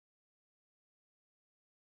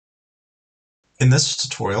In this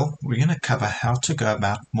tutorial, we're going to cover how to go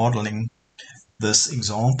about modeling this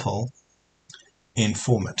example in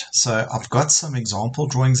Formit. So I've got some example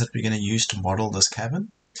drawings that we're going to use to model this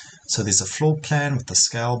cabin. So there's a floor plan with the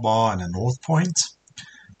scale bar and a north point.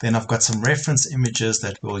 Then I've got some reference images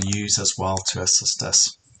that we'll use as well to assist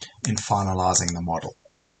us in finalizing the model.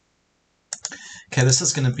 Okay, this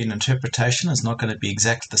is going to be an interpretation. It's not going to be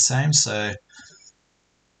exactly the same, so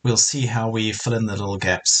we'll see how we fill in the little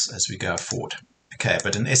gaps as we go forward. Okay,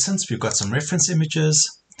 but in essence, we've got some reference images,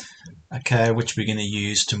 okay, which we're going to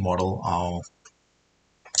use to model our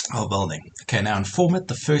building. Okay, now in Formit,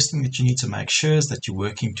 the first thing that you need to make sure is that you're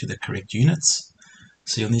working to the correct units.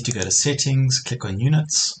 So you'll need to go to Settings, click on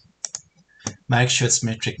Units, make sure it's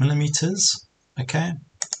metric millimeters, okay.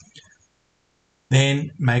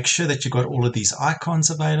 Then make sure that you've got all of these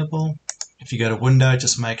icons available. If you go to Window,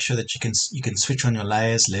 just make sure that you can switch on your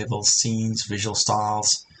layers, levels, scenes, visual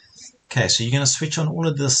styles. Okay, so you're going to switch on all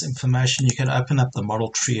of this information. You can open up the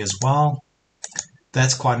model tree as well.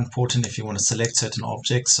 That's quite important if you want to select certain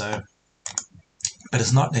objects. But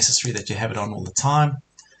it's not necessary that you have it on all the time.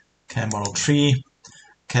 Okay, model tree.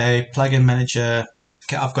 Okay, plugin manager.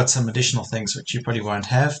 Okay, I've got some additional things which you probably won't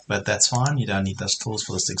have, but that's fine. You don't need those tools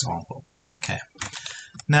for this example. Okay,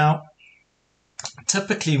 now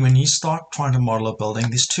typically when you start trying to model a building,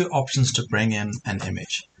 there's two options to bring in an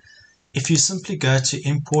image. If you simply go to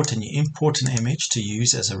import and you import an image to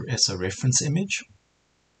use as a reference image,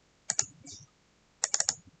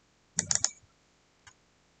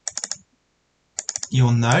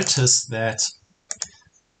 you'll notice that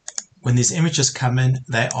when these images come in,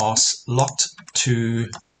 they are locked to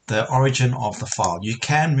the origin of the file. You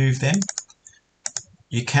can move them.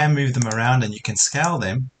 You can move them around and you can scale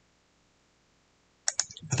them,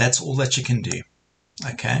 but that's all that you can do.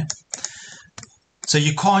 Okay. So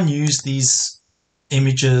you can't use these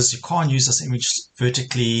images, you can't use this image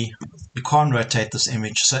vertically, you can't rotate this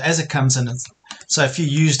image. So as it comes in, so if you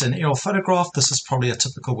used an aerial photograph, this is probably a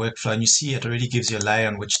typical workflow, and you see it already gives you a layer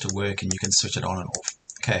on which to work and you can switch it on and off.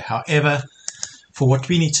 Okay, however, for what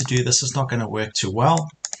we need to do, this is not going to work too well.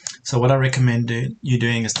 So what I recommend you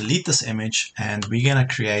doing is delete this image, and we're going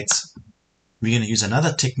to use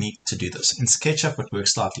another technique to do this. In SketchUp, it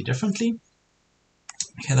works slightly differently.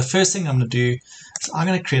 Okay, the first thing I'm going to do is I'm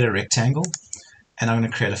going to create a rectangle and I'm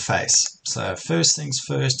going to create a face. So first things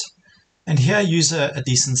first, and here I use a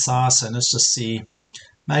decent size. So let's just see,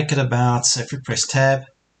 make it about, so if we press tab,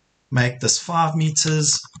 make this 5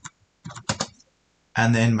 meters,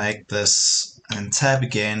 and then make this, and tab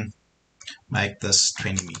again, make this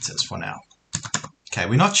 20 meters for now. Okay,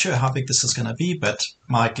 we're not sure how big this is going to be, but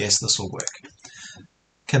my guess this will work.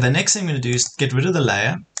 Okay, the next thing I'm going to do is get rid of the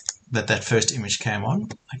layer that first image came on.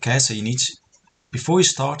 Okay, so you need to, before you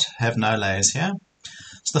start, have no layers here.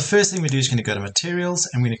 So the first thing we do is going to go to materials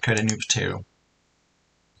and we're going to create a new material.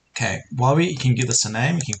 Okay, you can give this a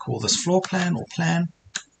name, you can call this floor plan or plan.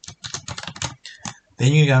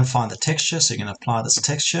 Then you go and find the texture, so you're going to apply this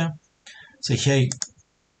texture. So here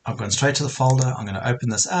I've gone straight to the folder, I'm going to open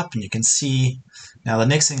this up and you can see, now the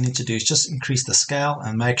next thing you need to do is just increase the scale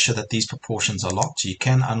and make sure that these proportions are locked. You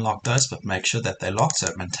can unlock those, but make sure that they're locked so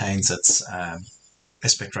it maintains its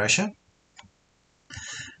aspect ratio.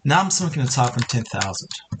 Now I'm simply going to type in 10,000.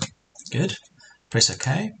 Good. Press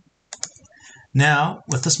OK. Now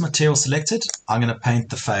with this material selected, I'm going to paint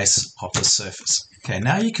the face of the surface. Okay,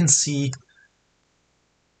 now you can see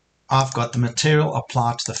I've got the material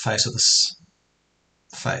applied to the face of this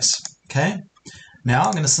face. Okay, now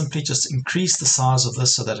I'm going to simply just increase the size of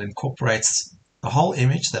this so that it incorporates the whole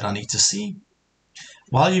image that I need to see.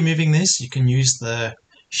 While you're moving this, you can use the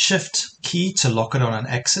shift key to lock it on an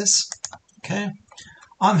axis. Okay,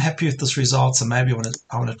 I'm happy with this result, so maybe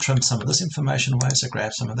I want to trim some of this information away, so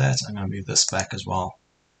grab some of that. I'm going to move this back as well,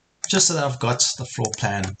 just so that I've got the floor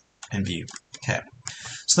plan in view. Okay,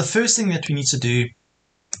 so the first thing that we need to do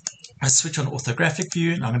is switch on orthographic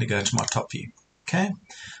view, and I'm going to go to my top view. Okay,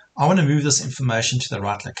 I want to move this information to the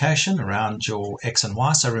right location around your X and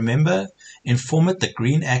Y. So remember, in Formit, the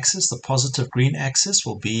green axis, the positive green axis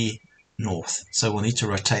will be north. So we'll need to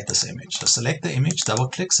rotate this image. So select the image, double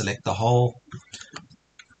click, select the whole,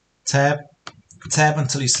 tab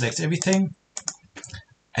until you select everything.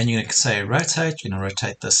 And you're going to say rotate, you're going to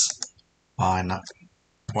rotate this by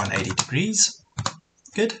 180 degrees.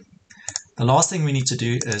 Good. The last thing we need to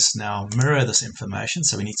do is now mirror this information.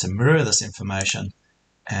 So we need to mirror this information,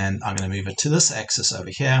 and I'm going to move it to this axis over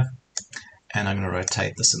here, and I'm going to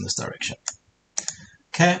rotate this in this direction.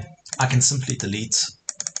 Okay, I can simply delete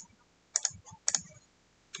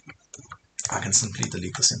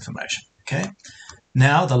this information. Okay,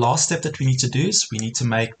 now the last step that we need to do is we need to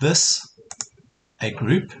make this a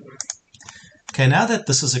group. Okay, now that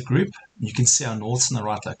this is a group, you can see our north's in the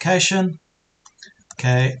right location.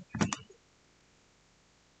 Okay.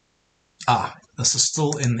 This is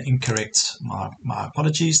still in the incorrect. My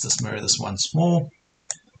apologies. Let's mirror this once more.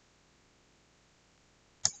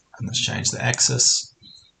 And let's change the axis.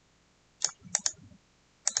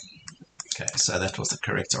 Okay, so that was the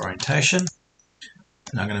correct orientation.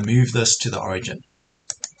 And I'm going to move this to the origin.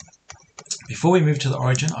 Before we move to the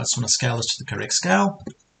origin, I just want to scale this to the correct scale.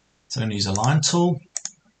 So I'm going to use a line tool.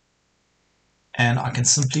 And I can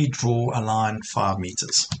simply draw a line 5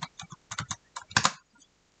 meters.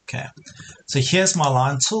 Okay, so here's my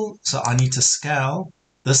line tool. So I need to scale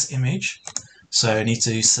this image. So I need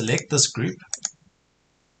to select this group.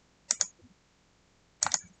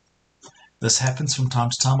 This happens from time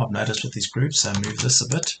to time, I've noticed with these groups, so move this a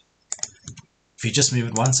bit. If you just move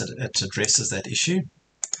it once, it addresses that issue.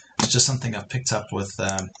 It's just something I've picked up with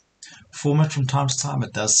Formit from time to time.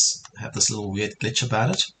 It does have this little weird glitch about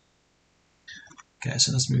it. Okay,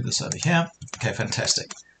 so let's move this over here. Okay,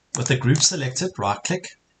 fantastic. With the group selected, right click,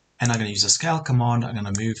 and I'm going to use a scale command. I'm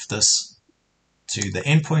going to move this to the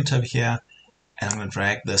endpoint over here, and I'm going to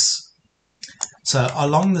drag this. So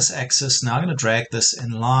along this axis, now I'm going to drag this in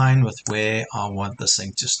line with where I want this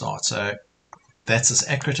thing to start. So that's as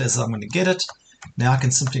accurate as I'm going to get it. Now I can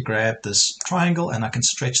simply grab this triangle and I can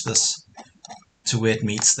stretch this to where it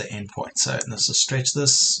meets the endpoint. So let's just stretch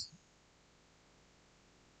this.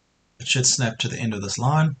 It should snap to the end of this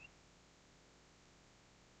line.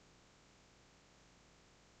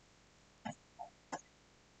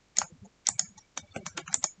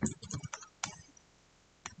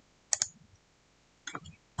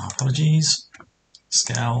 Apologies.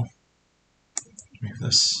 Scale. Move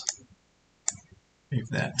this. Move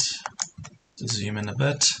that. Just zoom in a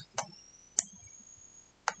bit.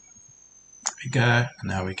 There we go. And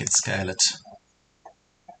now we can scale it.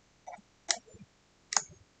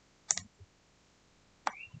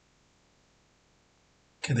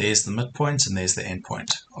 Okay, there's the midpoint and there's the end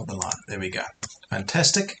point of the line. There we go.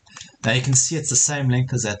 Fantastic. Now you can see it's the same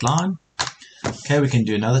length as that line. Okay, we can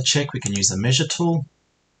do another check. We can use the measure tool.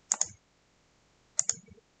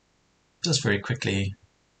 Just very quickly,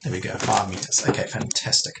 there we go, 5 meters. Okay,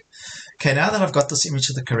 fantastic. Okay, now that I've got this image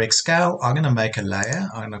to the correct scale, I'm going to make a layer.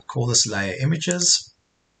 I'm going to call this layer images.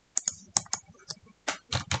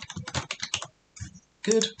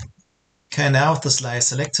 Good. Okay, now with this layer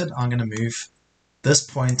selected, I'm going to move this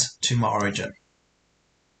point to my origin.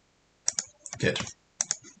 Good.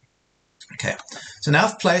 Okay, so now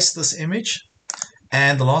I've placed this image.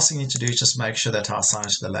 And the last thing you need to do is just make sure that I assign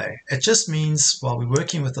it to the layer. It just means while we're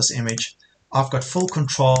working with this image, I've got full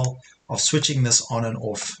control of switching this on and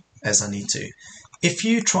off as I need to. If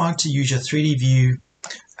you're trying to use your 3D view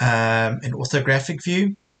in orthographic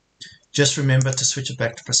view, just remember to switch it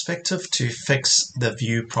back to perspective to fix the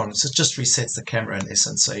view problems. It just resets the camera in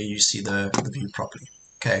essence so you see the view properly.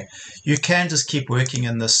 Okay, you can just keep working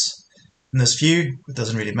in this view. It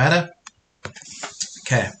doesn't really matter.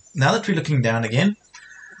 Okay, now that we're looking down again,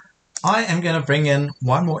 I am going to bring in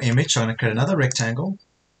one more image. I'm going to create another rectangle.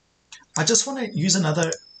 I just want to use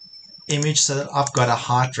another image so that I've got a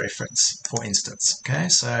height reference, for instance. Okay,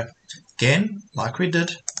 so again, like we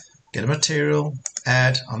did, get a material,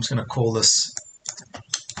 add. I'm just going to call this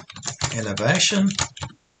elevation.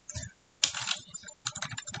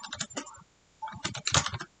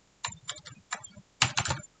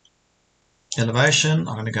 Elevation,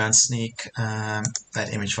 I'm going to go and sneak that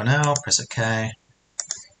image for now, press OK.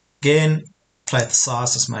 Again, play the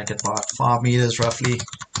size, let's make it about 5 meters roughly.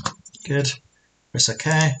 Good, press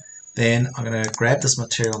OK. Then I'm going to grab this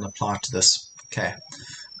material and apply it to this. Okay,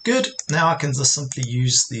 good. Now I can just simply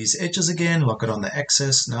use these edges again, lock it on the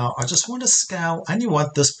axis. Now I just want to scale, I only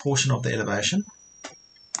want this portion of the elevation.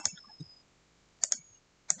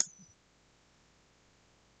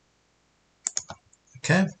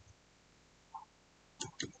 Okay.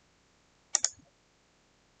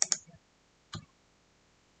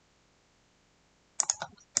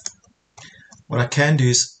 What I can do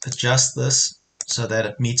is adjust this so that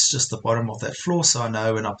it meets just the bottom of that floor, so I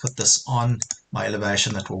know when I put this on my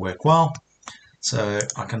elevation that will work well. So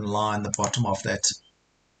I can line the bottom of that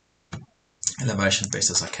elevation best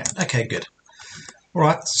as I can. Okay, good. All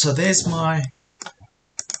right, so there's my,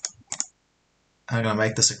 I'm going to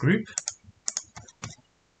make this a group,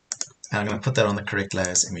 and I'm going to put that on the correct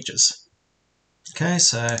layers images. Okay,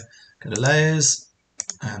 so go to layers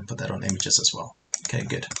and put that on images as well. Okay,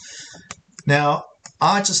 good. Now,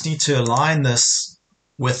 I just need to align this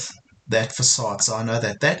with that facade. So I know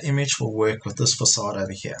that that image will work with this facade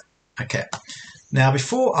over here. Okay. Now,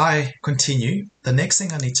 before I continue, the next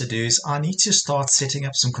thing I need to do is I need to start setting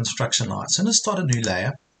up some construction lines. So I'm going to start a new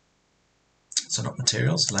layer. So not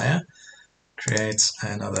materials, layer. Create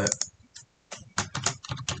another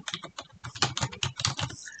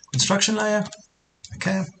construction layer.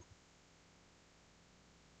 Okay.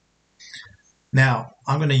 Now,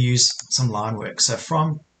 I'm going to use some line work. So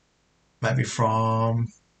maybe from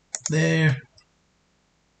there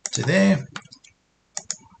to there.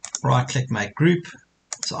 Right click, make group.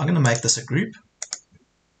 So I'm going to make this a group.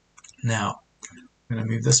 Now, I'm going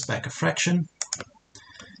to move this back a fraction.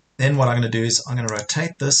 Then what I'm going to do is I'm going to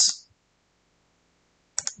rotate this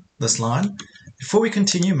line. Before we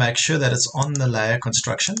continue, make sure that it's on the layer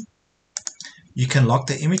construction. You can lock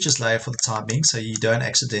the images layer for the time being so you don't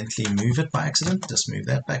accidentally move it by accident. Just move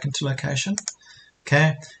that back into location.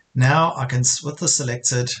 Okay, now I can, with this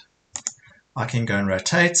selected, I can go and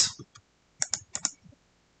rotate.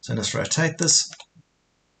 So let's rotate this.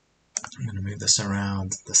 I'm going to move this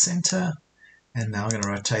around the center, and now I'm going to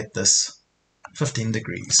rotate this 15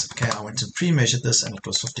 degrees. Okay, I went and pre-measured this and it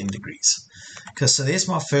was 15 degrees. Okay, so there's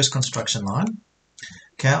my first construction line.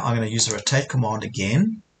 Okay, I'm going to use the rotate command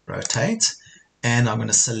again, rotate, and I'm going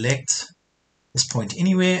to select this point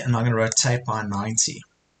anywhere and I'm going to rotate by 90.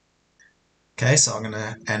 Okay, so I'm going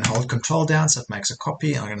to, and hold control down so it makes a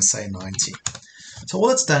copy. I'm going to say 90. So all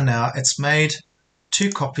it's done now, it's made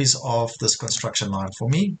 2 copies of this construction line for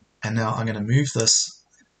me. And now I'm going to move this.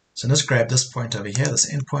 So let's grab this point over here,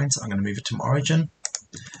 this end point. I'm going to move it to my origin.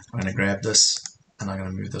 I'm going to grab this and I'm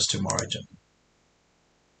going to move this to my origin.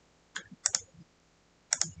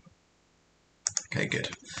 Okay, good.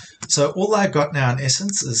 So all I've got now in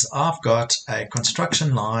essence is I've got a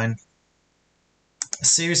construction line, a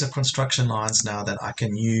series of construction lines now that I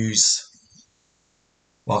can use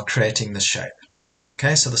while creating this shape.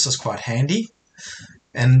 Okay, so this is quite handy.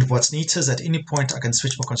 And what's neat is at any point I can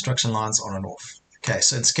switch my construction lines on and off. Okay,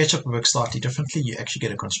 so in SketchUp it works slightly differently. You actually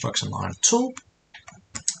get a construction line tool.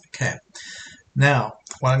 Okay, now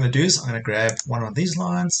what I'm going to do is I'm going to grab one of these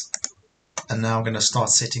lines and now I'm going to start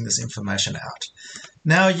setting this information out.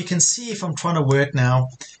 Now you can see if I'm trying to work now,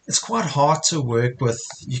 it's quite hard to work with.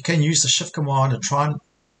 You can use the shift command and try and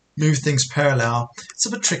move things parallel. It's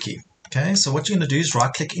a bit tricky. Okay, so what you're going to do is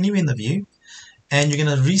right click anywhere in the view and you're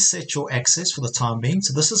going to reset your axis for the time being.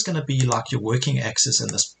 So this is going to be like your working axis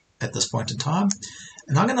at this point in time.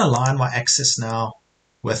 And I'm going to align my axis now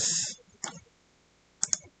with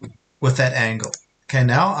that angle. Okay,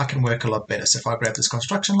 now I can work a lot better. So if I grab this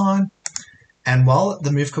construction line, and while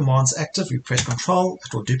the move command's active, we press Control,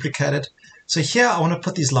 it will duplicate it. So here I want to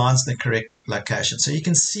put these lines in the correct location. So you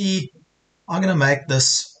can see I'm going to make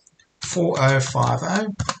this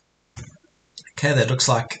 4050. Okay, that looks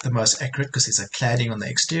like the most accurate because there's a cladding on the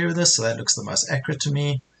exterior of this, so that looks the most accurate to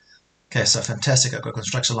me. Okay, so fantastic. I've got a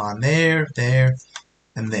construction line there, there,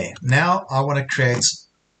 and there. Now I want to create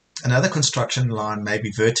another construction line,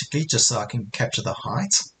 maybe vertically, just so I can capture the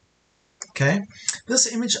height. Okay,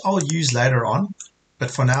 this image I'll use later on, but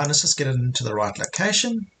for now let's just get it into the right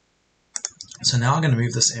location. So now I'm going to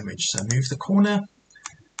move this image. So move the corner.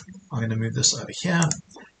 I'm going to move this over here.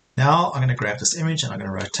 Now I'm going to grab this image and I'm going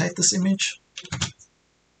to rotate this image.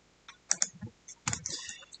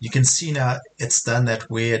 You can see now it's done that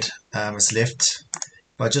weird, it's left.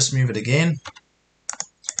 If I just move it again,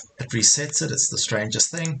 it resets it. It's the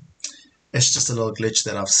strangest thing. It's just a little glitch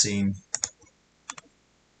that I've seen.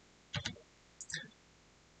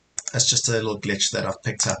 It's just a little glitch that I've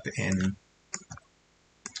picked up in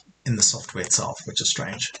the software itself, which is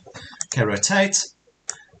strange. Okay, rotate.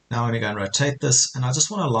 Now I'm going to go and rotate this, and I just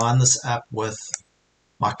want to line this up with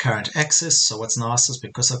my current axis. So what's nice is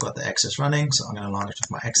because I've got the axis running, so I'm going to line it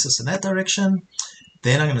with my axis in that direction.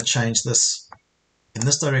 Then I'm going to change this in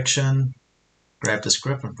this direction, grab this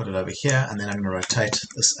grip and put it over here, and then I'm going to rotate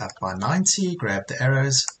this up by 90, grab the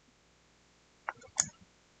arrows.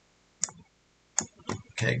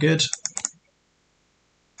 Okay, good.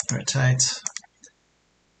 Rotate.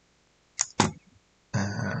 Put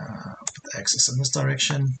the axis in this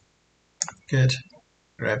direction. Good.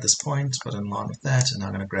 Grab this point, put it in line with that, and I'm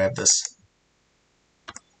going to grab this.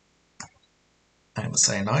 I'm going to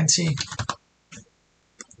say 90.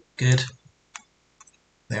 Good.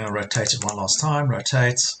 Then I'll rotate it one last time.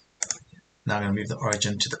 Rotate. Now I'm going to move the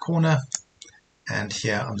origin to the corner. And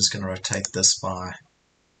here I'm just going to rotate this by,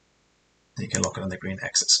 you can lock it on the green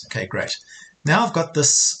axis. Okay, great. Now I've got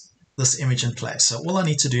this image in place. So all I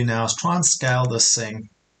need to do now is try and scale this thing.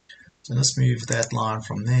 So let's move that line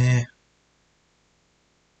from there.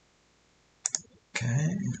 Okay,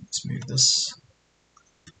 let's move this.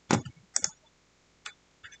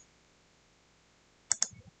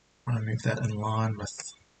 I want to move that in line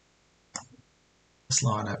with this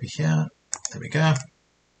line over here. There we go.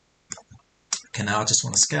 Okay, now I just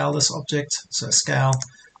want to scale this object. So scale.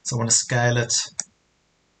 So I want to scale it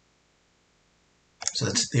so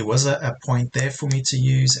that there was a point there for me to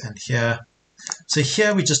use, and here. So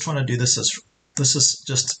here we're just trying to do this as this is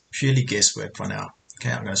just purely guesswork for now.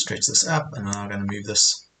 Okay, I'm going to stretch this up, and then I'm going to move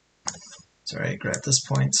this. Sorry, grab this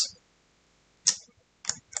point.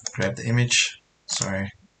 Grab the image.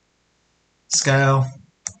 Sorry. Scale.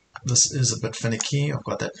 This is a bit finicky. I've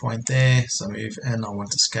got that point there, so move in. I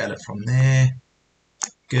want to scale it from there.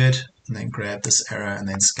 Good. And then grab this arrow and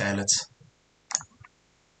then scale it.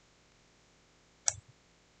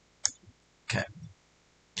 Okay.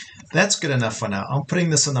 That's good enough for now. I'm putting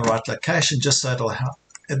this in the right location just so it'll help.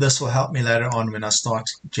 This will help me later on when I start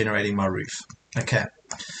generating my roof. Okay.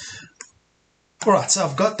 Alright, so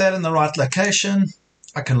I've got that in the right location.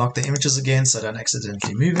 I can lock the images again so I don't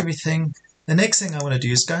accidentally move everything. The next thing I want to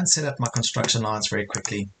do is go and set up my construction lines very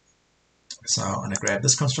quickly. So I'm going to grab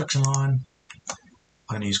this construction line.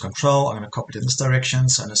 I'm going to use Control. I'm going to copy it in this direction.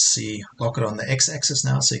 So I'm going to see, lock it on the X-axis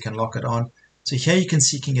now so you can lock it on. So here you can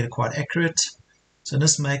see you can get it quite accurate. So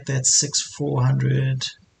let's make that 6400.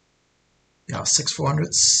 Yeah,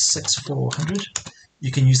 6400.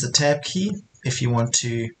 You can use the Tab key if you want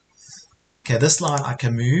to. Okay, this line I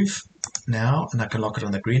can move now, and I can lock it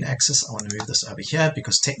on the green axis. I want to move this over here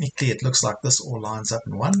because technically it looks like this all lines up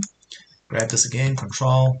in one. Grab this again,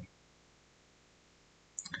 Control.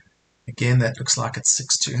 Again, that looks like it's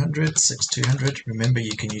 6200. Remember,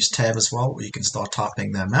 you can use Tab as well, or you can start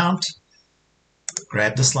typing the amount.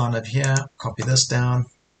 Grab this line over here, copy this down.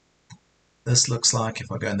 This looks like,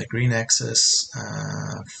 if I go in the green axis,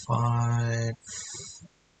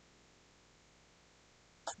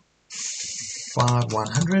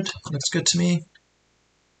 5100 looks good to me.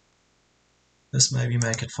 This maybe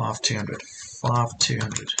make it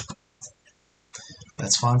 5200.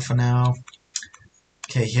 That's fine for now.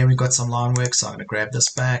 Okay, here we got some line work, so I'm going to grab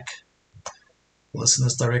this back. Pull this in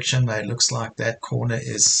this direction. It looks like that corner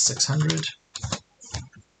is 600.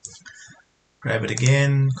 Grab it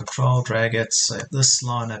again, Control, drag it. So this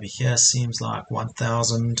line over here seems like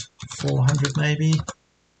 1400 maybe.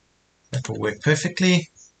 That will work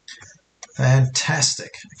perfectly.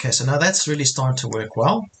 Fantastic. Okay, so now that's really starting to work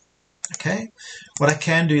well. Okay, what I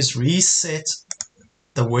can do is reset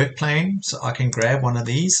the work plane, so I can grab one of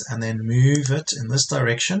these and then move it in this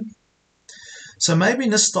direction. So maybe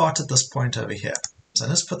let's start at this point over here. So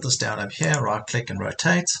let's put this down over here, right click and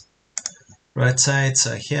rotate. Rotate,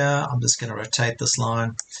 so here I'm just going to rotate this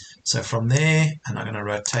line. So from there, and I'm going to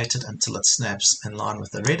rotate it until it snaps in line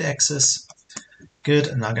with the red axis. Good,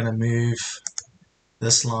 and I'm going to move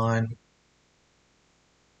this line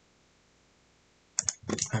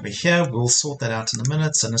over here. We'll sort that out in a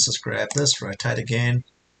minute. So let's just grab this, rotate again,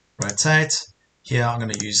 rotate. Here I'm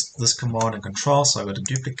going to use this command and Control, so I've got a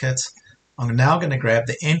duplicate. I'm now going to grab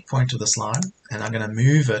the end point of this line and I'm going to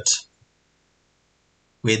move it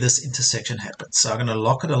where this intersection happens. So I'm going to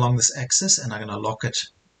lock it along this axis and I'm going to lock it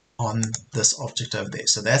on this object over there.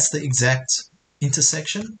 So that's the exact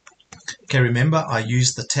intersection. Okay, remember I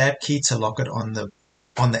used the Tab key to lock it on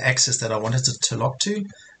the axis that I wanted it to lock to.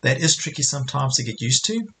 That is tricky sometimes to get used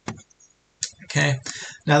to. Okay,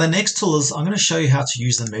 now the next tool is I'm going to show you how to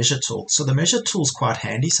use the measure tool. So the measure tool is quite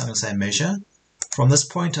handy. So I'm going to say measure from this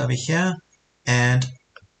point over here, and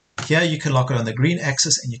here you can lock it on the green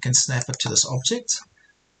axis and you can snap it to this object.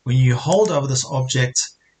 When you hold over this object,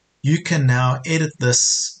 you can now edit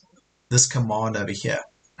this command over here.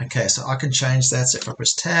 Okay, so I can change that. So if I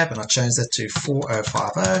press Tab and I change that to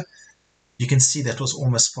 4050, you can see that was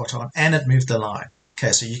almost spot on and it moved the line.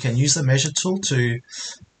 Okay, so you can use the measure tool to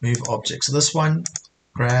move objects. So this one,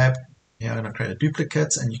 grab, here I'm going to create a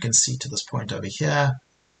duplicate and you can see to this point over here,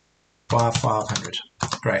 500.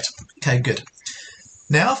 Great. Okay, good.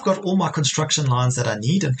 Now I've got all my construction lines that I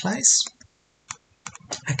need in place.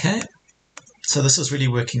 Okay, so this is really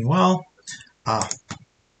working well. I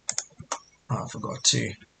forgot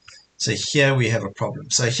to. So here we have a problem.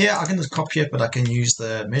 So here I can just copy it, but I can use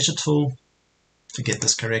the measure tool to get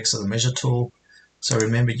this correct. So the measure tool. So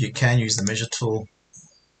remember, you can use the measure tool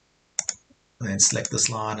and then select this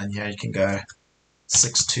line, and here you can go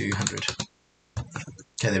 6200.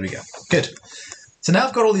 Okay, there we go. Good. So now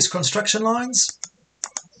I've got all these construction lines.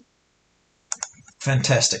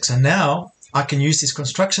 Fantastic. So now I can use these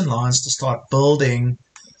construction lines to start building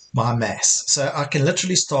my mass. So I can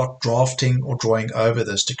literally start drafting or drawing over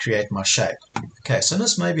this to create my shape. Okay, so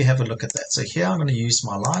let's maybe have a look at that. So here I'm going to use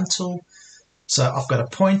my line tool. So I've got a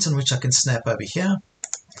point in which I can snap over here,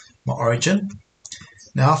 my origin.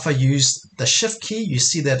 Now if I use the shift key, you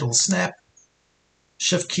see that it'll snap.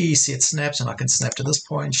 Shift key, you see it snaps, and I can snap to this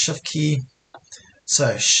point. Shift key.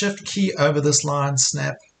 So shift key over this line,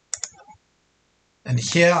 snap. And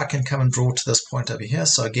here I can come and draw to this point over here.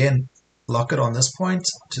 So again, lock it on this point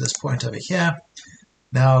to this point over here.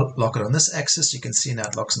 Now lock it on this axis. You can see now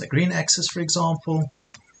it locks on the green axis, for example.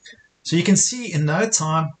 So you can see in no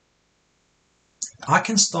time, I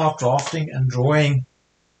can start drafting and drawing.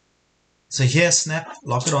 So here, snap,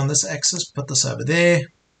 lock it on this axis, put this over there,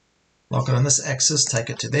 lock it on this axis, take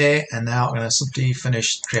it to there, and now I'm going to simply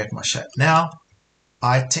finish, create my shape. Now,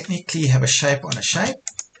 I technically have a shape on a shape,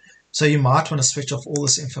 so you might want to switch off all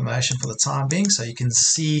this information for the time being, so you can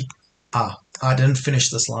see, I didn't finish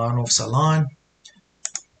this line off, so line.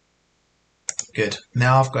 Good.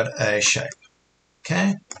 Now I've got a shape.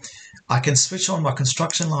 Okay. I can switch on my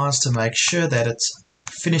construction lines to make sure that it's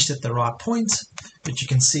finished at the right point, but you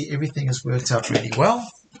can see everything has worked out really well.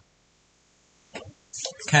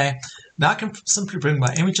 Okay. Now I can simply bring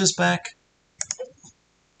my images back.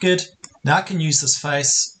 Good. Now I can use this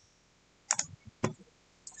face,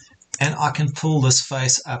 and I can pull this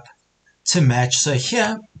face up to match. So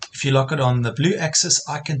here, if you lock it on the blue axis,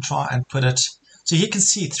 I can try and put it, so you can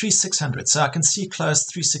see 3600. So I can see close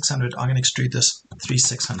 3600. I'm going to extrude this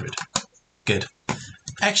 3600. Good.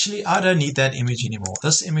 Actually, I don't need that image anymore.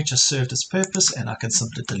 This image has served its purpose, and I can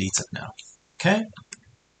simply delete it now. Okay.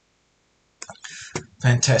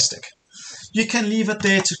 Fantastic. You can leave it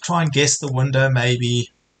there to try and guess the window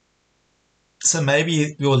maybe. So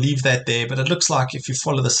maybe we'll leave that there, but it looks like if you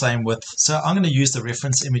follow the same width. So I'm going to use the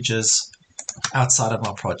reference images outside of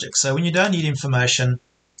my project. So when you don't need information,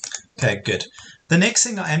 okay, good. The next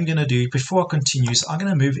thing I am going to do before I continue is I'm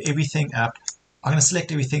going to move everything up. I'm going to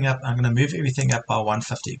select everything up. I'm going to move everything up by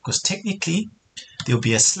 150 because technically there'll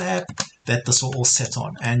be a slab that this will all set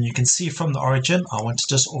on. And you can see from the origin, I want to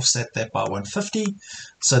just offset that by 150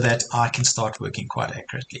 so that I can start working quite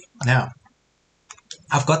accurately. Now,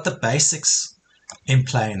 I've got the basics in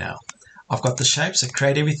play now. I've got the shape, so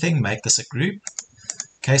create everything, make this a group.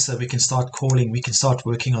 Okay, so we can start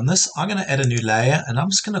working on this. I'm going to add a new layer, and I'm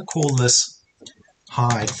just going to call this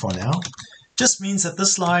hide for now. Just means that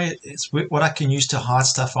this layer is what I can use to hide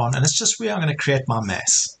stuff on, and it's just where I'm going to create my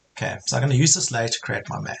mass. Okay, so I'm going to use this layer to create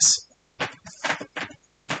my mass.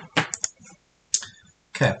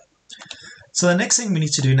 Okay, so the next thing we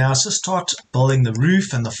need to do now is just start building the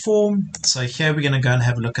roof and the form. So here we're going to go and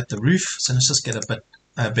have a look at the roof. So let's just get a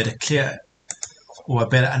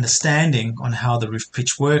better understanding on how the roof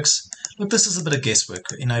pitch works. Look, this is a bit of guesswork.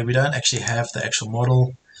 You know, we don't actually have the actual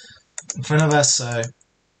model in front of us, so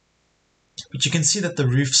but you can see that the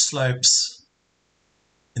roof slopes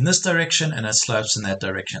in this direction and it slopes in that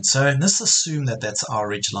direction. So let's assume that that's our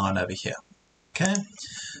ridge line over here. Okay,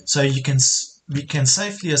 so we can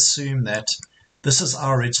safely assume that this is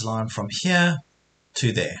our ridge line from here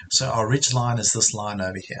to there. So our ridge line is this line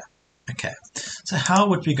over here. Okay, so how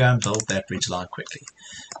would we go and build that ridge line quickly?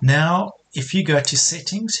 Now, if you go to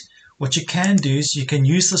settings, what you can do is you can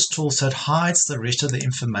use this tool so it hides the rest of the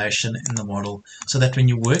information in the model so that when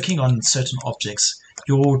you're working on certain objects,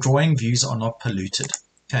 your drawing views are not polluted.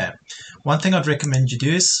 Okay, one thing I'd recommend you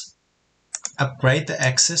do is upgrade the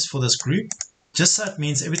axis for this group, just so it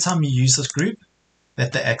means every time you use this group,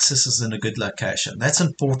 that the axis is in a good location. That's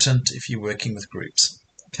important if you're working with groups.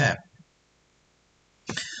 Okay.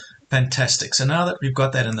 Fantastic. So now that we've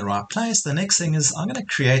got that in the right place, the next thing is I'm going to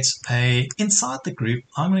create inside the group,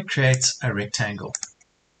 I'm going to create a rectangle.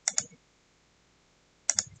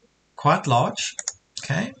 Quite large.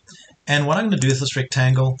 Okay. And what I'm going to do with this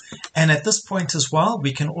rectangle, and at this point as well,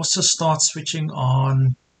 we can also start switching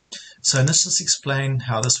on. So let's just explain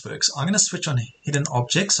how this works. I'm going to switch on hidden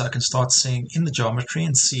objects so I can start seeing in the geometry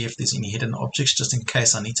and see if there's any hidden objects just in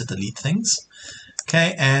case I need to delete things.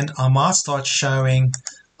 Okay. And I might start showing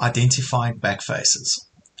identifying back faces.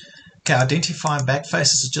 Okay, identifying back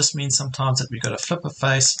faces just means sometimes that we've got to flip a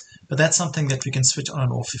face, but that's something that we can switch on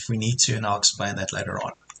and off if we need to, and I'll explain that later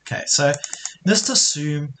on. Okay, so let's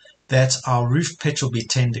assume that our roof pitch will be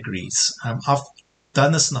 10 degrees. I've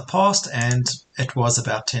done this in the past and it was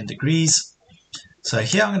about 10 degrees. So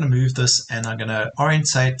here I'm going to move this and I'm going to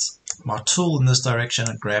orientate my tool in this direction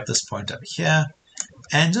and grab this point over here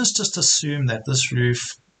and just assume that this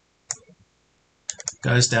roof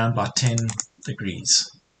goes down by 10 degrees.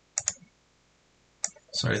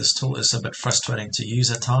 Sorry, this tool is a bit frustrating to use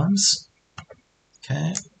at times.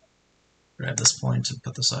 Okay, grab this point and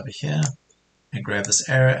put this over here, and grab this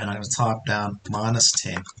arrow, and I'm going to type down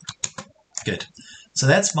 -10. Good. So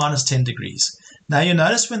that's -10 degrees. Now you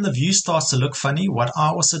notice when the view starts to look funny, what I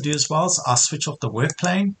also do as well is I switch off the work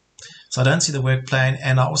plane. So I don't see the work plane,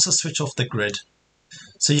 and I also switch off the grid.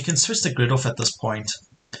 So you can switch the grid off at this point.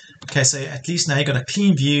 Okay, so at least now you've got a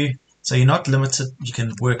clean view, so you're not limited. You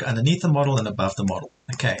can work underneath the model and above the model.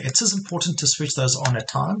 Okay, it is important to switch those on at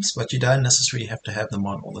times, but you don't necessarily have to have them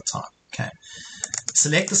on all the time. Okay,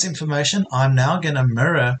 select this information. I'm now going to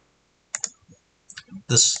mirror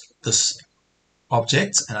this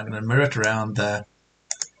object, and I'm going to mirror it around the...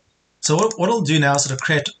 So what I'll do now is it'll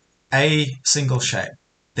create a single shape.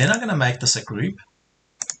 Then I'm going to make this a group.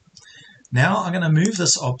 Now I'm going to move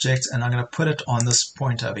this object and I'm going to put it on this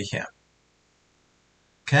point over here.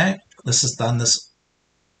 Okay, this has done this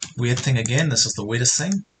weird thing again. This is the weirdest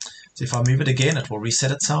thing. So if I move it again, it will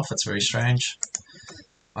reset itself. It's very strange.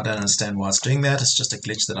 I don't understand why it's doing that. It's just a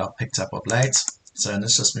glitch that I picked up of late. So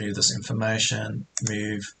let's just move this information,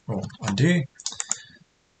 move, or undo.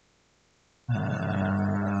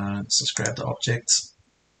 Let's just grab the object,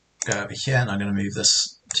 go over here, and I'm going to move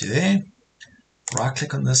this to there. Right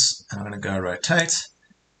click on this, and I'm going to go rotate.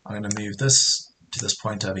 I'm going to move this to this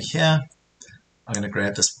point over here. I'm going to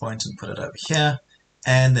grab this point and put it over here,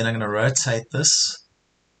 and then I'm going to rotate this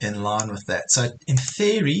in line with that. So in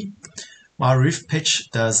theory, my roof pitch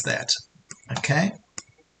does that. Okay.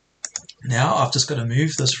 Now I've just got to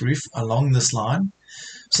move this roof along this line.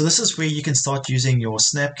 So this is where you can start using your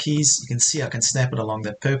snap keys. You can see I can snap it along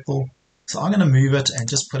that purple. So I'm going to move it and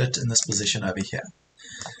just put it in this position over here.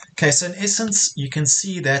 Okay, so in essence, you can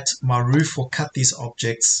see that my roof will cut these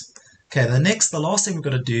objects. Okay, the last thing we've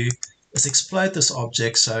got to do is explode this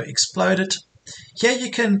object. So explode it. Here you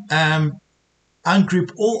can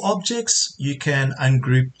ungroup all objects. You can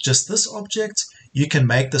ungroup just this object. You can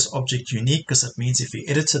make this object unique, because it means if you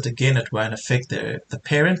edit it again, it won't affect the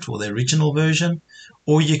parent or the original version.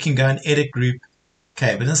 Or you can go and edit group.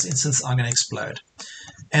 Okay, but in this instance, I'm going to explode.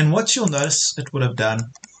 And what you'll notice it would have done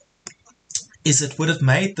is it would have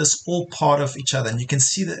made this all part of each other. And you can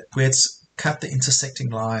see that where it's cut the intersecting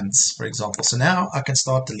lines, for example. So now I can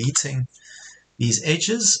start deleting these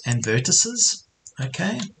edges and vertices.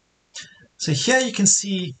 Okay. So here you can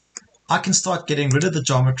see I can start getting rid of the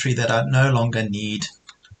geometry that I no longer need.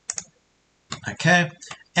 Okay.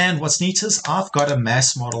 And what's neat is I've got a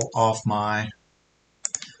mass model of my...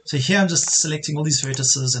 So here I'm just selecting all these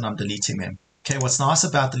vertices and I'm deleting them. Okay, what's nice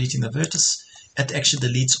about deleting the vertex, it actually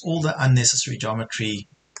deletes all the unnecessary geometry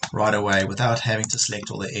right away without having to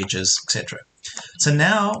select all the edges, etc. So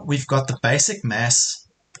now we've got the basic mass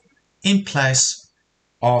in place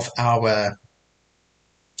of our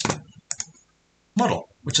model,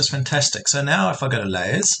 which is fantastic. So now if I go to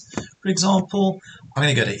layers, for example, I'm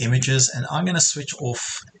going to go to images and I'm going to switch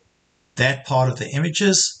off that part of the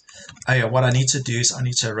images. Oh yeah, what I need to do is I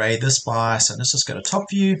need to array this by, so let's just go to top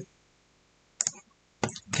view.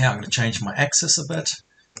 Okay, I'm going to change my axis a bit.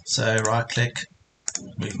 So right click,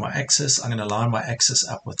 move my axis. I'm going to line my axis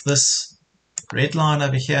up with this red line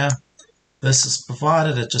over here. This is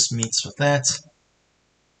provided it just meets with that.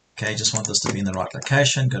 Okay, just want this to be in the right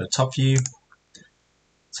location. Go to top view.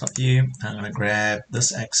 Top view. I'm going to grab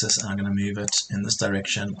this axis and I'm going to move it in this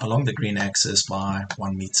direction along the green axis by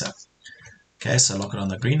 1 meter. Okay, so lock it on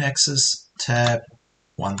the green axis. Tab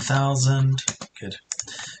 1000. Good.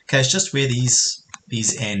 Okay, it's just where these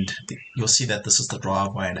end. You'll see that this is the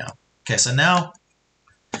driveway now. Okay, so now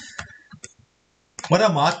what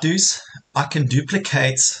I might do is I can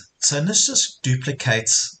duplicate. So let's just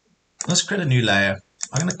duplicate. Let's create a new layer.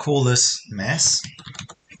 I'm going to call this mass,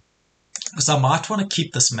 because I might want to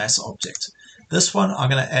keep this mass object. This one, I'm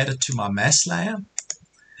going to add it to my mass layer,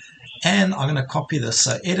 and I'm going to copy this.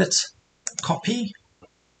 So edit, copy.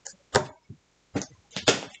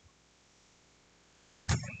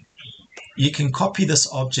 You can copy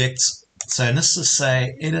this object. So let's just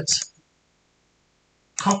say edit,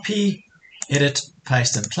 copy, edit,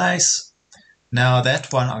 paste in place. Now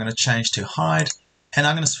that one I'm going to change to hide, and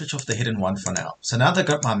I'm going to switch off the hidden one for now. So now that I've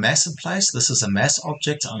got my mass in place, this is a mass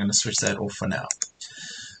object, I'm going to switch that off for now.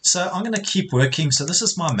 So I'm going to keep working. So this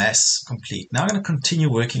is my mass complete. Now I'm going to continue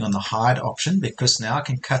working on the hide option, because now I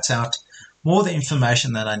can cut out more of the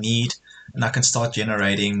information that I need, and I can start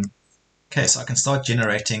generating. Okay, so I can start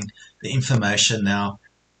generating the information now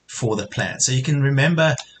for the plan. So you can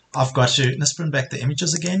remember, I've got to, let's bring back the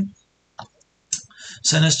images again.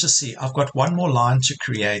 So let's just see, I've got one more line to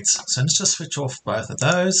create. So let's just switch off both of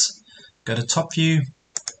those. Go to top view.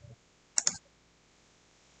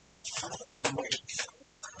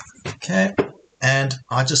 Okay, and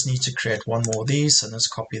I just need to create one more of these. So let's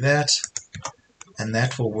copy that, and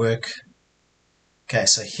that will work. Okay,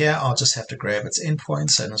 so here I'll just have to grab its endpoint.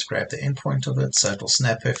 So let's grab the endpoint of it, so it will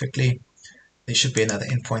snap perfectly. There should be another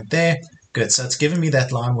endpoint there. Good, so it's given me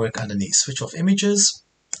that line work underneath. Switch off images.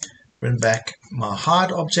 bring back my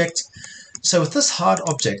hide object. So with this hide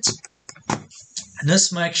object,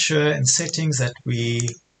 let's make sure in settings that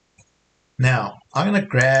now I'm going to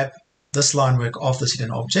grab this line work of this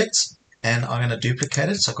hidden object and I'm going to duplicate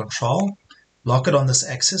it. So Control, lock it on this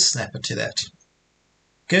axis, snap it to that.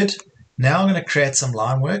 Good. Now I'm going to create some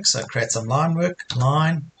line work. So create some line work,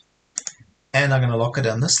 line, and I'm going to lock it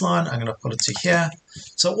on this line. I'm going to pull it to here.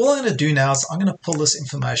 So all I'm going to do now is I'm going to pull this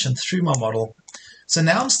information through my model. So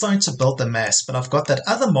now I'm starting to build the mass, but I've got that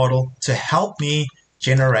other model to help me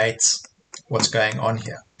generate what's going on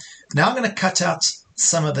here. Now I'm going to cut out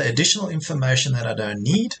some of the additional information that I don't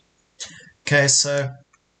need. Okay, so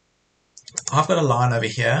I've got a line over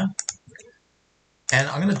here, and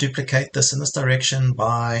I'm going to duplicate this in this direction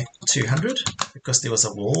by 200 because there was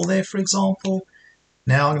a wall there, for example.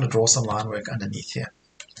 Now I'm going to draw some line work underneath here.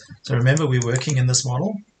 So remember, we're working in this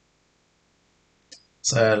model.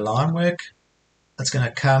 So line work, it's going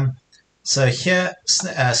to come. So here,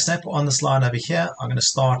 snap on this line over here. I'm going to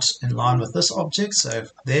start in line with this object. So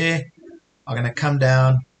there, I'm going to come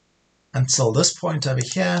down until this point over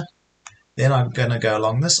here. Then I'm going to go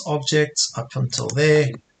along this object up until there.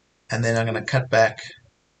 And then I'm going to cut back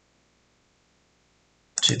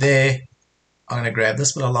to there. I'm going to grab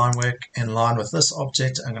this bit of line work in line with this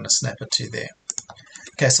object. I'm going to snap it to there.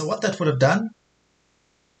 Okay, so what that would have done,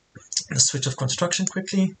 let's switch off construction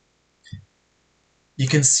quickly. You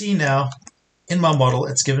can see now in my model,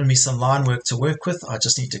 it's given me some line work to work with. I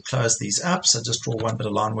just need to close these up. So just draw one bit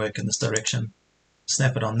of line work in this direction,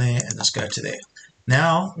 snap it on there, and just go to there.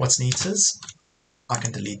 Now, what's neat is I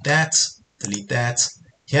can delete that, delete that.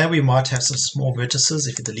 Here we might have some small vertices.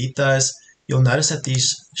 If you delete those, you'll notice that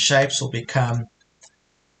these shapes will become,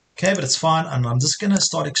 okay, but it's fine. And I'm just going to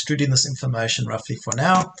start extruding this information roughly for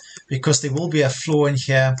now because there will be a flaw in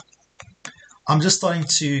here. I'm just starting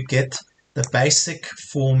to get the basic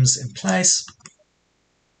forms in place.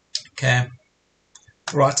 Okay,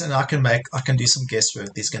 right, and I can do some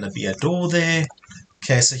guesswork. There's going to be a door there.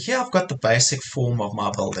 Okay, so here I've got the basic form of my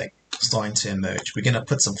building starting to emerge. We're going to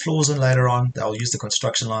put some floors in later on. I'll use the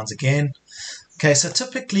construction lines again. Okay, so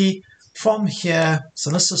typically from here, so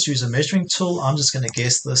let's just use a measuring tool. I'm just going to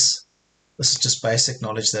guess this. This is just basic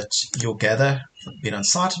knowledge that you'll gather from being on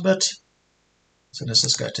site a bit. So let's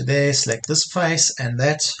just go to there, select this face and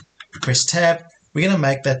that, press tab. We're going to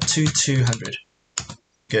make that 200.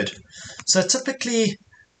 Good. So typically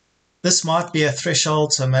this might be a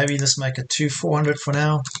threshold, so maybe let's make it 400 for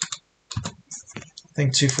now. I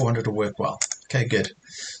think 400 will work well. Okay, good.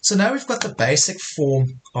 So now we've got the basic form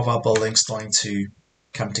of our building starting to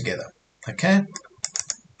come together. Okay.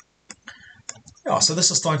 Yeah, so this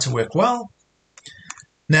is starting to work well.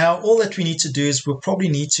 Now all that we need to do is we'll probably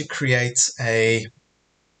need to create a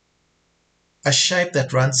shape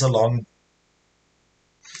that runs along,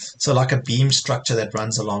 so like a beam structure that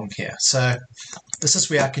runs along here. So this is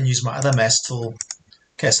where I can use my other mass tool.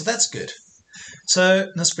 Okay, so that's good. So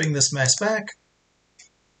let's bring this mass back.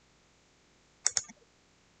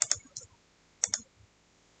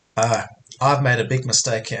 I've made a big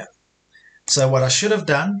mistake here. So what I should have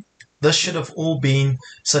done, this should have all been,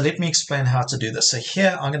 so let me explain how to do this. So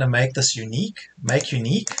here I'm going to make this unique,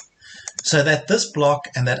 so that this block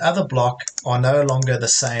and that other block are no longer the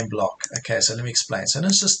same block. Okay, so let me explain. So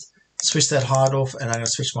let's just switch that hide off and I'm going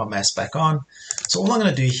to switch my mass back on. So all I'm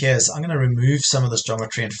going to do here is I'm going to remove some of this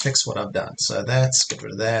geometry and fix what I've done. So that's, get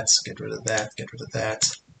rid of that, get rid of that, get rid of that.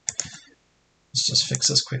 Let's just fix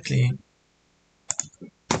this quickly.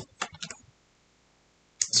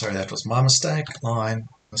 Sorry, that was my mistake. Line,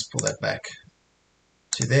 let's pull that back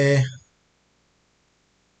to there.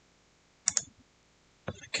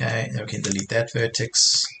 Okay, now we can delete that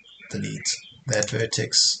vertex, delete that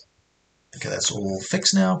vertex. Okay, that's all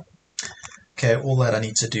fixed now. Okay, all that I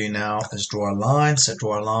need to do now is draw a line. So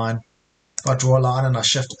draw a line. If I draw a line and I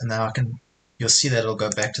shift, and now I can, you'll see that it'll go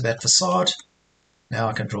back to that facade. Now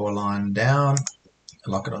I can draw a line down,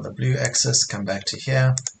 lock it on the blue axis, come back to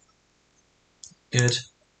here. Good.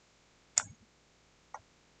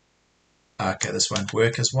 Okay, this won't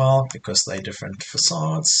work as well because they're different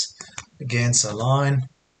facades. Again, so line,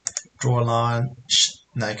 draw a line.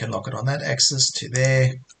 Now you can lock it on that axis to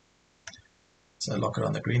there. So lock it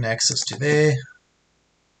on the green axis to there.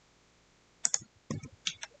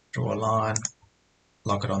 Draw a line,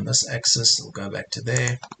 lock it on this axis, it'll go back to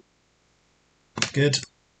there. Good.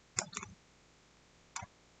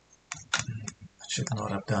 I should not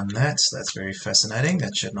have done that. That's very fascinating.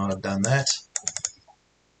 That should not have done that.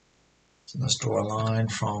 So let's draw a line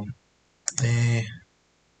from there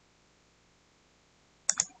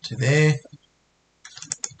to there.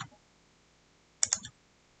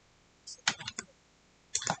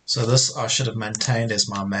 So this I should have maintained as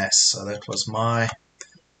my mass. So that was my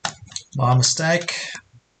mistake.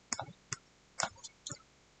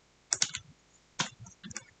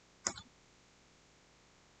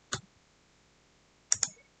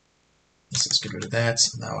 Let's just get rid of that.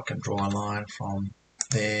 Now I can draw a line from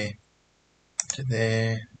there to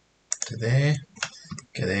there to there.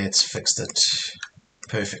 Okay, there it's fixed it.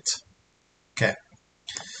 Perfect. Okay.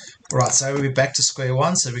 Right, so we're back to square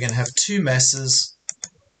one. So we're going to have two masses.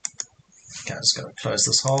 Okay, I'm just going to close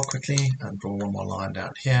this hole quickly and draw one more line down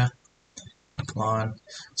here. Line.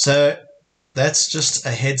 So that's just a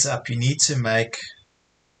heads up. You need to make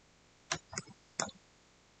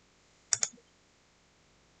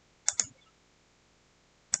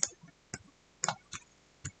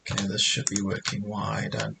okay, this should be working. Why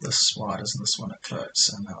doesn't this want to close?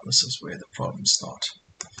 So now this is where the problems start.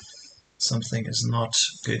 Something is not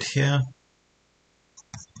good here.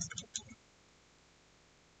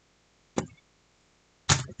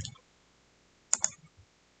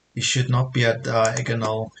 You should not be a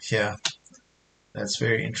diagonal here. That's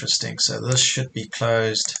very interesting. So this should be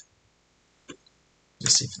closed.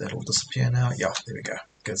 Just see if that will disappear now. Yeah, there we go.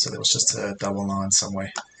 Good. So there was just a double line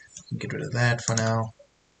somewhere. Can get rid of that for now.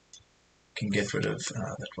 Can get rid of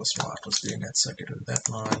that was why it was doing that. So get rid of that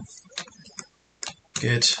line.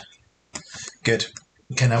 Good. Good.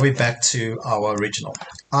 Okay, now we're back to our original.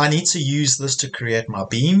 I need to use this to create my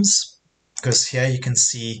beams because here you can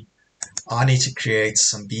see I need to create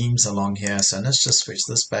some beams along here. So let's just switch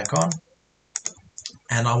this back on.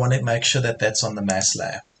 And I want to make sure that that's on the mass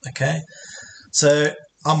layer. Okay. So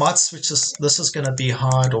I might switch this. This is going to be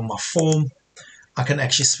hide or my form. I can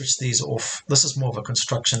actually switch these off. This is more of a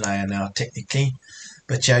construction layer now, technically.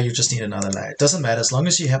 But yeah, you just need another layer. It doesn't matter as long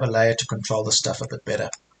as you have a layer to control the stuff a bit better.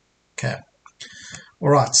 Okay. All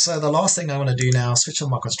right. So the last thing I want to do now is switch on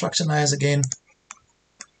my construction layers again.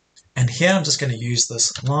 And here I'm just going to use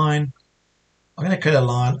this line. I'm going to create a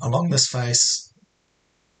line along this face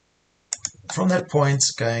from that point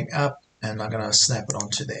going up, and I'm going to snap it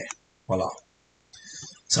onto there. Voila.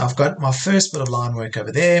 So I've got my first bit of line work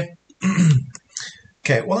over there.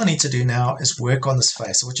 Okay, all I need to do now is work on this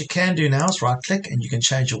face. So what you can do now is right click and you can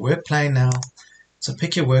change your work plane now. So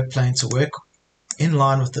pick your work plane to work in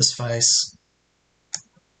line with this face.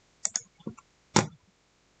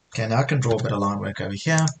 Okay, now I can draw a bit of line work over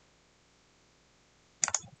here.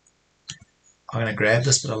 I'm going to grab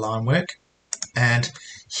this bit of line work, and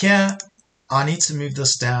here I need to move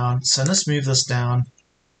this down. So let's move this down.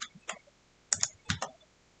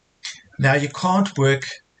 Now you can't work,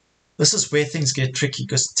 this is where things get tricky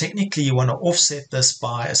because technically you want to offset this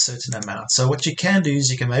by a certain amount. So what you can do is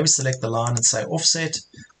you can maybe select the line and say offset.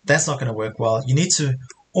 That's not going to work well. You need to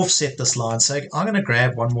offset this line. So I'm going to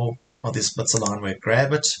grab one more of these bits of line work.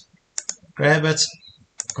 Grab it,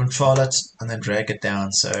 control it, and then drag it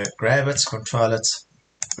down. So grab it, control it,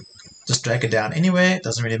 just drag it down anywhere, it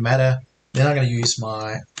doesn't really matter. Then I'm going to use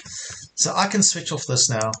so I can switch off this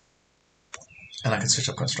now, and I can switch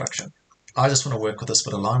off construction. I just want to work with this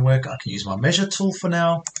bit of line work. I can use my measure tool for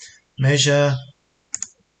now. Measure.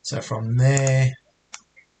 So from there,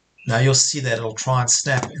 now you'll see that it'll try and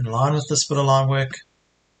snap in line with this bit of line work.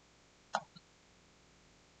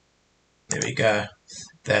 There we go.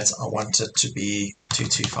 That I want it to be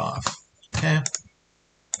 225. Okay.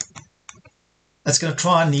 That's going to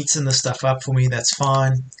try and neaten this stuff up for me. That's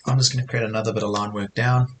fine. I'm just going to create another bit of line work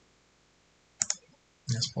down.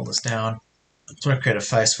 Let's pull this down. I'm just going to create a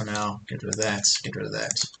face for now. Get rid of that. Get rid of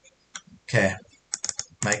that. Okay.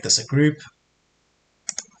 Make this a group.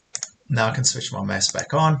 Now I can switch my mass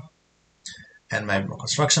back on. And maybe more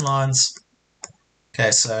construction lines.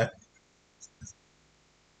 Okay, so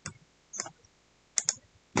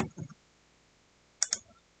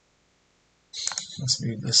let's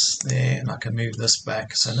move this there, and I can move this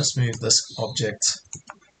back. So let's move this object.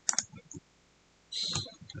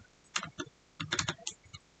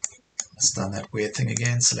 It's done that weird thing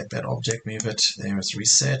again. Select that object, move it. There it's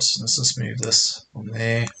reset. Let's just move this from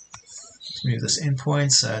there. Let's move this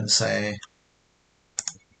endpoint and say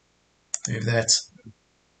move that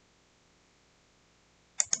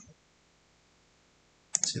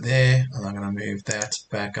to there, and I'm going to move that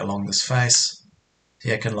back along this face.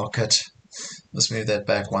 Here I can lock it. Let's move that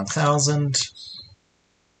back 1000.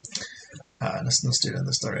 Let's do it in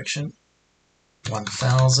this direction.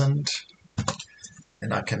 1000.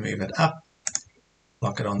 And I can move it up,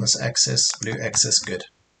 lock it on this axis, blue axis, good.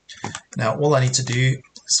 Now all I need to do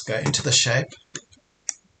is go into the shape,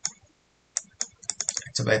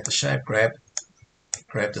 activate the shape, grab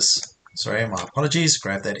this, sorry, my apologies,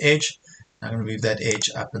 grab that edge. I'm going to move that edge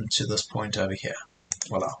up into this point over here.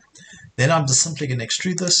 Voila. Then I'm just simply going to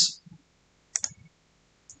extrude this.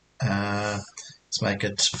 Let's make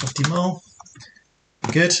it 50 mil.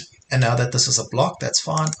 Good. And now that this is a block, that's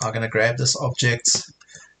fine. I'm going to grab this object.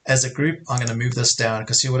 As a group, I'm going to move this down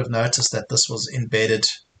because you would have noticed that this was embedded.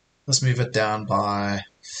 Let's move it down by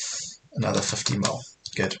another 50 mil.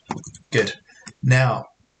 Good. Good. Now,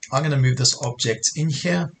 I'm going to move this object in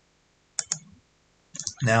here.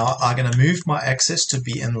 Now, I'm going to move my axis to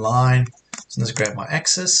be in line. So let's grab my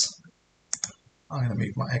axis. I'm going to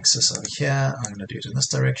move my axis over here. I'm going to do it in this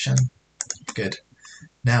direction. Good.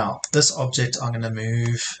 Now, this object I'm going to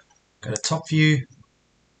move, go to top view.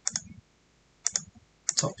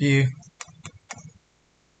 Top view.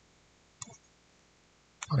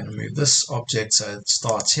 I'm going to move this object so it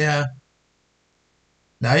starts here.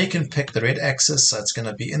 Now you can pick the red axis, so it's going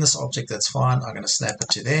to be in this object, that's fine. I'm going to snap it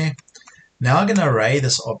to there. Now I'm going to array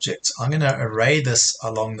this object. I'm going to array this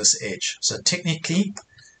along this edge. So technically,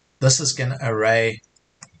 this is going to array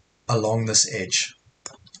along this edge.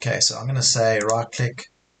 Okay, so I'm going to say right click.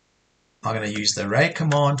 I'm going to use the array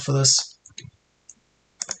command for this.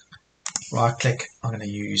 Right click, I'm going to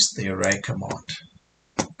use the array command.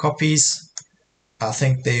 Copies. I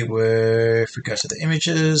think they were, if we go to the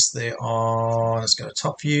images, they are, let's go to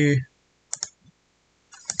top view.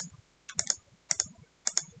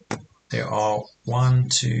 There are 1,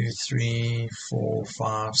 2, 3, 4,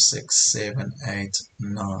 5, 6, 7, 8,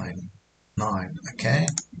 9. 9, okay.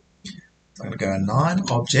 So I'm going to go 9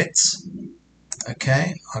 objects.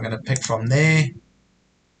 Okay, I'm going to pick from there.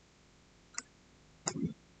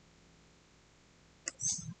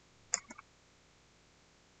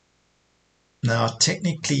 Now,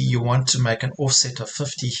 technically, you want to make an offset of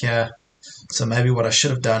 50 here. So maybe what I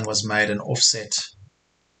should have done was made an offset.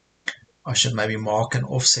 I should maybe mark an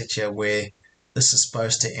offset here where this is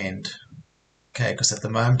supposed to end. Okay, because at the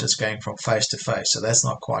moment it's going from face to face, so that's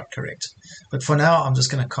not quite correct. But for now, I'm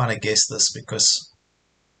just going to kind of guess this because,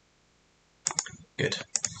 good.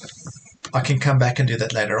 I can come back and do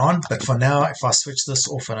that later on, but for now, if I switch this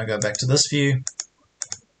off and I go back to this view,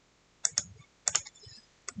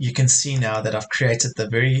 you can see now that I've created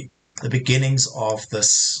the beginnings of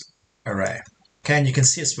this array. Okay, and you can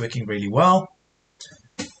see it's working really well.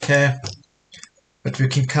 Okay, but we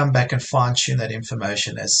can come back and fine tune that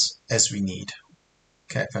information as we need.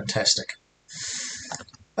 Okay, fantastic.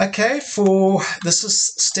 Okay, this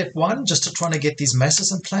is step 1, just to try to get these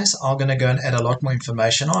masses in place. I'm going to go and add a lot more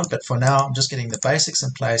information on, but for now I'm just getting the basics in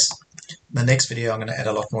place. In the next video I'm going to add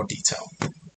a lot more detail.